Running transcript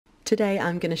Today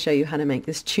I'm going to show you how to make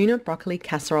this tuna broccoli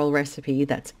casserole recipe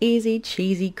that's easy,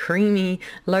 cheesy, creamy,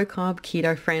 low carb,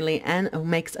 keto friendly, and it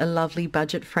makes a lovely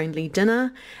budget friendly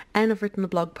dinner. And I've written a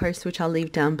blog post which I'll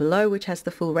leave down below, which has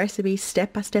the full recipe,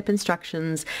 step-by-step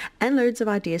instructions, and loads of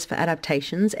ideas for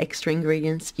adaptations, extra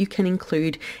ingredients you can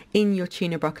include in your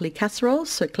tuna broccoli casserole,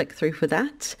 so click through for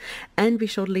that. And be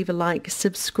sure to leave a like,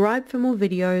 subscribe for more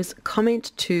videos,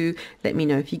 comment too, let me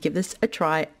know if you give this a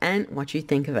try and what you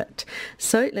think of it.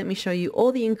 So let me show you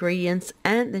all the ingredients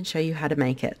and then show you how to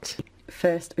make it.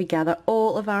 First, we gather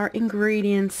all of our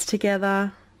ingredients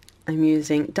together. I'm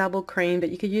using double cream, but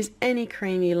you could use any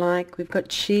cream you like. We've got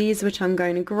cheese, which I'm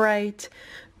going to grate,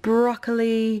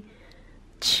 broccoli,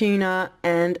 tuna,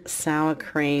 and sour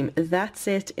cream. That's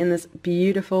it in this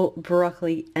beautiful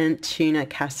broccoli and tuna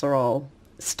casserole.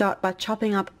 Start by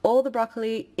chopping up all the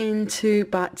broccoli into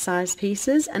bite-sized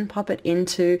pieces and pop it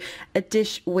into a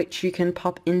dish which you can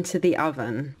pop into the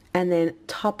oven. And then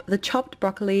top the chopped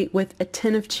broccoli with a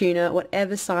tin of tuna,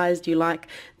 whatever size you like.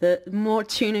 The more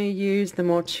tuna you use, the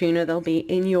more tuna there'll be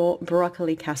in your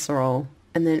broccoli casserole.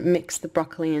 And then mix the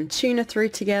broccoli and tuna through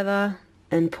together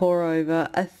and pour over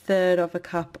 1/3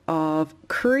 cup of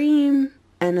cream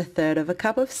and 1/3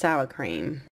 cup of sour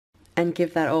cream. And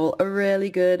give that all a really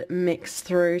good mix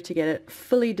through to get it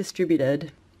fully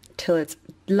distributed till it's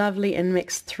lovely and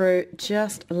mixed through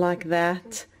just like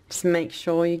that. Just make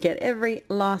sure you get every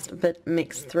last bit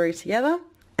mixed through together.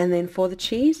 And then for the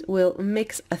cheese, we'll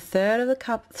mix 1/3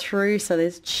 cup through so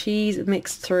there's cheese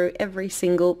mixed through every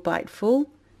single biteful.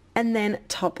 And then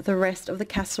top the rest of the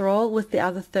casserole with the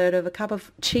other 1/3 cup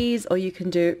of cheese, or you can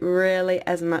do really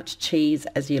as much cheese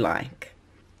as you like.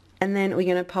 And then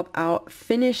we're going to pop our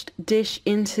finished dish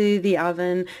into the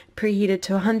oven, preheated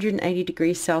to 180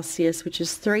 degrees Celsius, which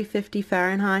is 350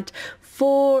 Fahrenheit,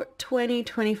 for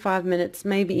 20-25 minutes,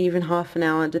 maybe even half an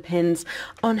hour, depends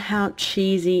on how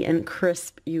cheesy and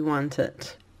crisp you want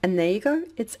it. And there you go,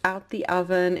 it's out the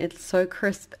oven. It's so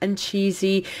crisp and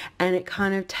cheesy, and it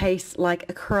kind of tastes like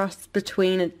a cross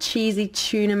between a cheesy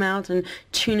tuna melt and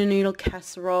tuna noodle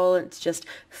casserole. It's just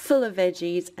full of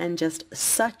veggies and just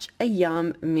such a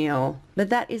yum meal.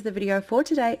 But that is the video for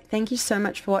today. Thank you so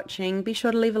much for watching. Be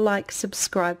sure to leave a like,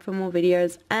 subscribe for more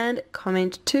videos, and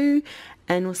comment too,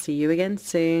 and we'll see you again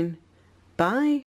soon. Bye.